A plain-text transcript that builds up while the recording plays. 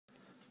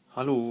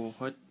Hallo,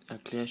 heute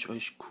erkläre ich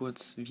euch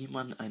kurz, wie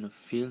man eine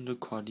fehlende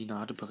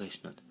Koordinate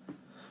berechnet.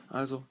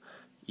 Also,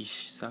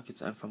 ich sage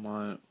jetzt einfach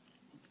mal,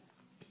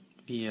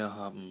 wir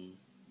haben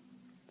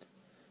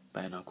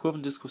bei einer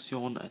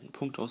Kurvendiskussion einen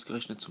Punkt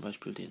ausgerechnet, zum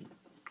Beispiel den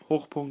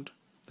Hochpunkt,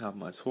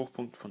 haben als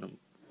Hochpunkt von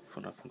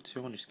der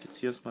Funktion, ich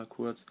skizziere es mal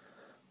kurz,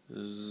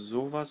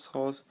 sowas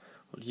raus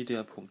und hier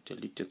der Punkt, der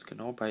liegt jetzt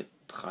genau bei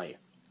 3.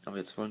 Aber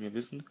jetzt wollen wir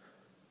wissen,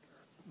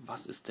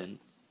 was ist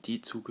denn die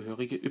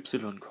zugehörige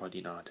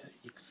y-Koordinate,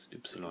 xy.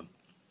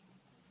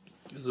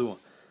 So,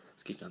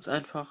 es geht ganz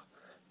einfach.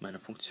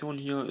 Meine Funktion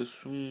hier ist,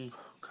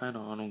 keine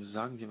Ahnung,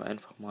 sagen wir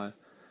einfach mal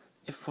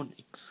f von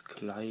x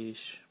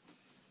gleich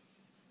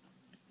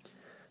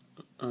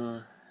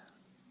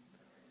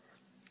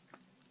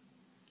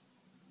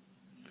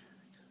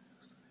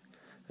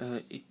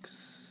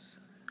x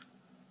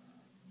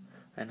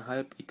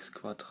 1/2 x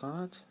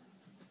Quadrat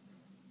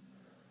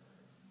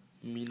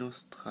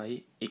minus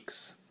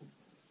 3x.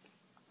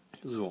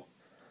 So,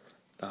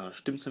 da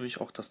stimmt es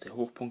nämlich auch, dass der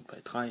Hochpunkt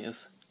bei 3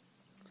 ist.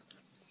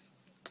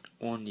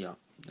 Und ja,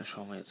 da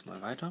schauen wir jetzt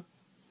mal weiter.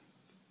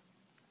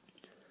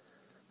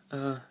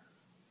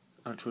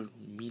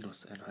 Entschuldigung,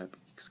 minus 1/2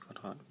 x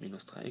Quadrat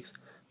minus 3x,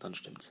 dann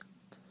stimmt's.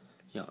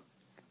 Ja.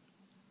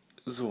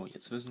 So,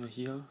 jetzt wissen wir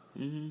hier,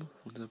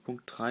 unser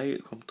Punkt 3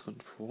 kommt drin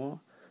vor.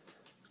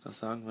 Das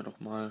sagen wir doch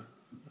mal,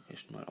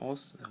 rechnen mal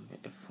aus, sagen wir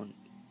f von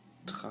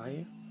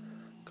 3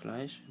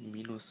 gleich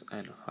minus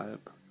 1/2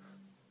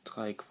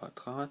 3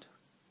 Quadrat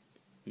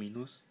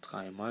minus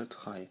 3 mal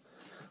 3.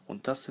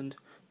 Und das sind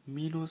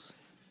minus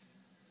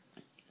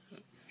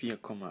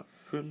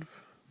 4,5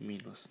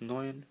 minus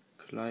 9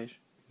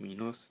 gleich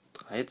minus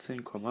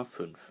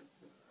 13,5.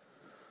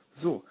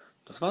 So,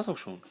 das war's auch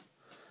schon.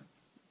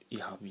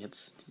 Wir haben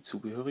jetzt die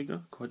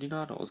zugehörige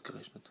Koordinate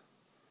ausgerechnet.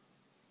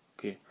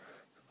 Okay,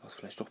 war es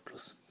vielleicht doch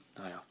plus.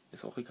 Naja,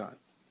 ist auch egal.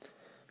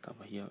 Da haben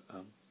wir hier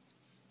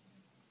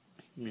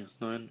minus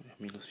 9,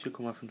 minus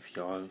 4,5.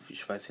 Ja,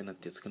 ich weiß ja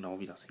nicht jetzt genau,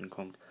 wie das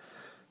hinkommt.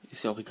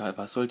 Ist ja auch egal,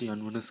 was sollte ja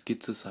nur eine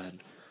Skizze sein.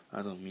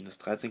 Also minus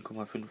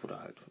 13,5 oder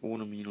halt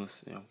ohne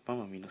Minus. Ja, machen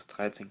wir minus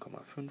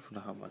 13,5 und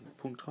da haben wir einen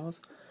Punkt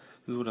raus.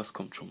 So, das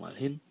kommt schon mal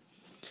hin.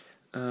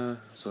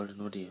 Sollte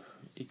nur die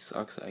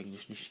x-Achse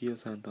eigentlich nicht hier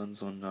sein dann,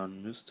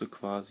 sondern müsste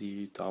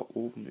quasi da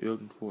oben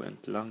irgendwo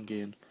entlang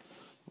gehen.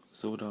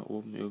 So da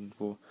oben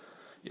irgendwo.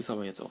 Ist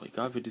aber jetzt auch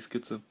egal für die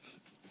Skizze.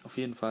 Auf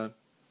jeden Fall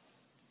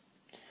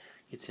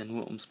geht es ja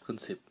nur ums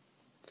Prinzip.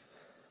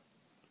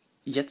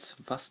 Jetzt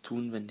was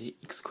tun, wenn die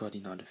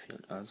x-Koordinate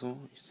fehlt?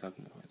 Also, ich sag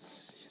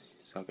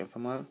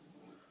einfach mal,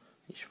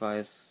 ich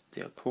weiß,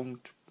 der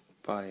Punkt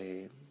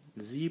bei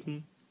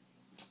 7,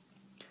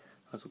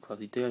 also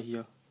quasi der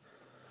hier,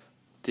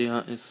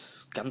 der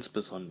ist ganz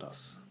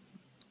besonders.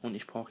 Und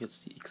ich brauche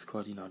jetzt die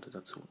x-Koordinate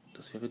dazu.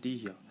 Das wäre die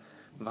hier.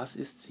 Was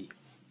ist sie?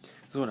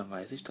 So, dann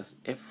weiß ich, dass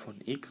f von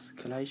x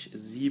gleich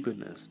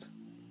 7 ist.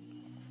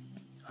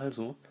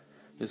 Also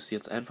ist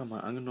jetzt einfach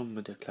mal angenommen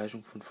mit der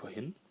Gleichung von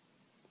vorhin.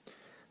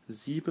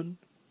 7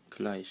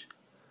 gleich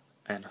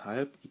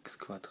 1/2 x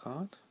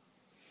Quadrat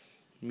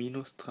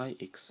minus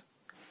 3x.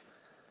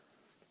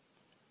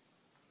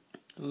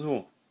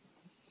 So,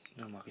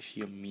 dann mache ich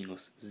hier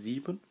minus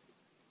 7.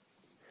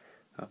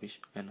 Habe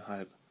ich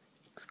 1/2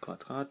 x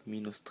Quadrat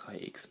minus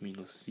 3x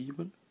minus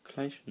 7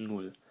 gleich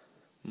 0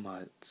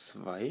 mal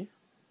 2,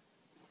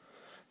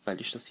 weil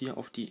ich das hier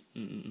auf die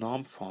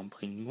Normform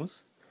bringen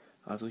muss.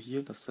 Also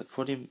hier, dass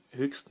vor dem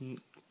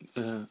höchsten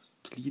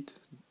Glied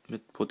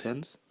mit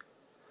Potenz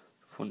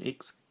von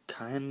x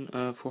kein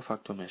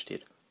Vorfaktor mehr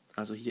steht.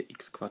 Also hier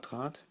x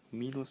Quadrat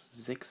minus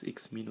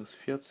 6x minus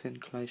 14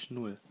 gleich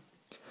 0.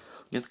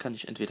 Und jetzt kann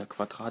ich entweder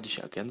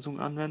quadratische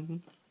Ergänzung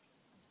anwenden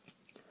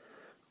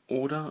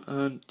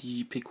oder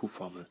die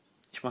PQ-Formel.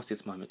 Ich mache es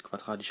jetzt mal mit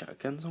quadratischer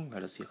Ergänzung,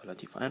 weil das hier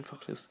relativ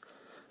einfach ist.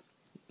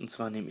 Und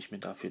zwar nehme ich mir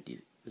dafür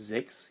die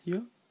 6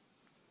 hier.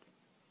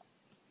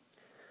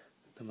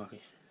 Dann mache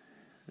ich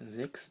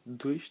 6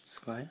 durch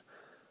 2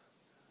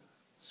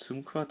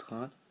 zum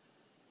Quadrat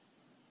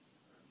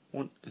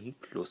und ein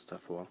Plus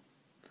davor.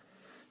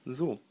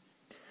 So,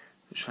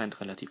 scheint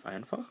relativ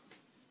einfach.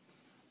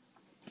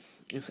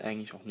 Ist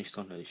eigentlich auch nicht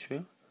sonderlich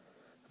schwer.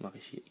 Dann mache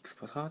ich hier x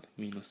Quadrat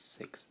minus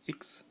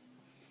 6x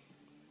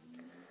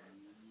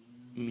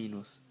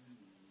minus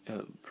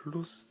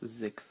plus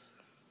 6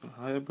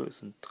 halbe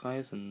sind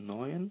 3, sind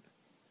 9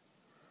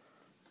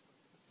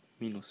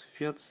 minus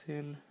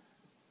 14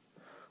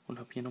 und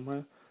habe hier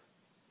nochmal,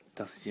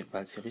 das hier,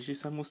 weil es hier richtig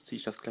sein muss, ziehe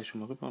ich das gleich schon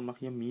mal rüber und mache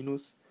hier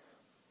minus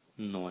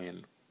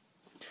 9.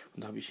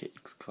 Und da habe ich hier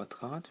x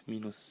Quadrat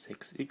minus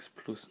 6x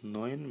plus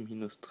 9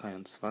 minus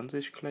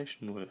 23 gleich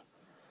 0.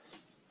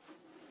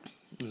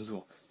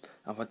 So,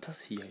 aber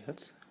das hier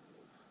jetzt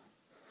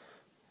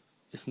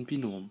ist ein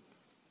Binom.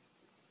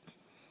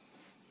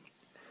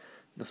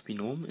 Das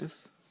Binom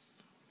ist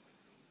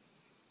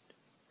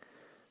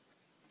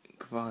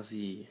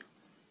quasi,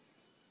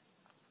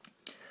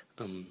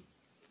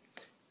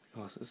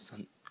 was ist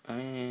dann,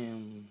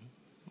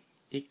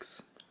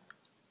 x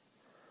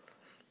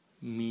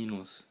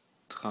minus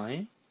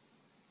 3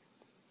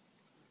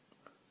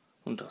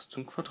 und das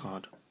zum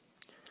Quadrat.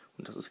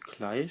 Und das ist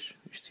gleich,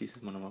 ich ziehe es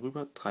jetzt mal nochmal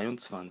rüber,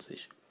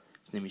 23.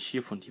 Jetzt nehme ich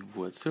hiervon die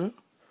Wurzel,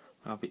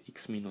 habe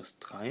x minus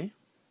 3,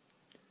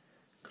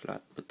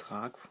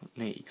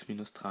 x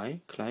minus 3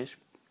 gleich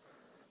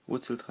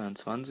Wurzel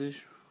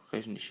 23,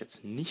 rechne ich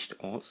jetzt nicht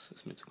aus,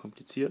 ist mir zu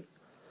kompliziert.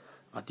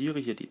 Addiere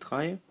hier die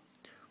 3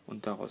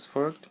 und daraus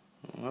folgt,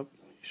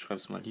 ich schreibe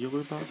es mal hier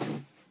rüber,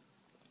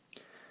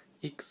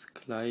 x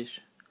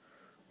gleich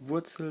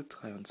Wurzel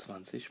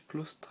 23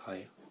 plus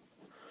 3.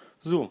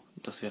 So,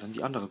 das wäre dann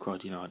die andere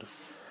Koordinate.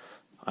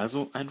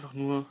 Also einfach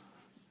nur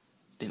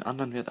den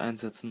anderen Wert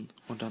einsetzen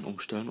und dann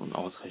umstellen und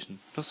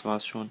ausrechnen. Das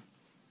war's schon.